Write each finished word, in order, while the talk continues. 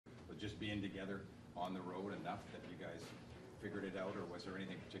just being together on the road enough that you guys figured it out, or was there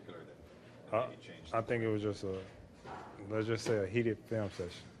anything particular that maybe changed? I think it was just let's just say a heated film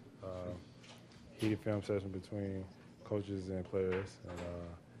session. Heated film session between coaches and players. And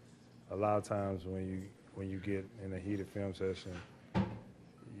a lot of times when you get in a heated film session,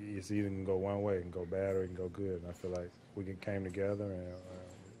 it's either can go one way, it can go bad or it can go good. And I feel like we came together and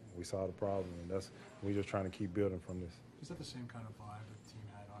we saw the problem, and we're just trying to keep building from this. Is that the same kind of vibe that the team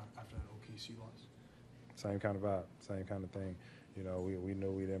had after that OKC loss? Same kind of vibe, same kind of thing. You know, we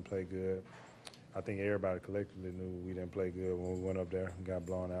knew we didn't play good. I think everybody collectively knew we didn't play good when we went up there and got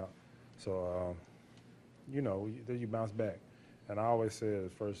blown out. So, you know, then you bounce back. And I always say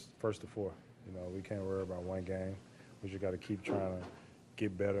it's first to four. You know, we can't worry about one game. We just got to keep trying to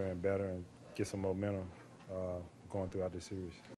get better and better and get some momentum going throughout the series.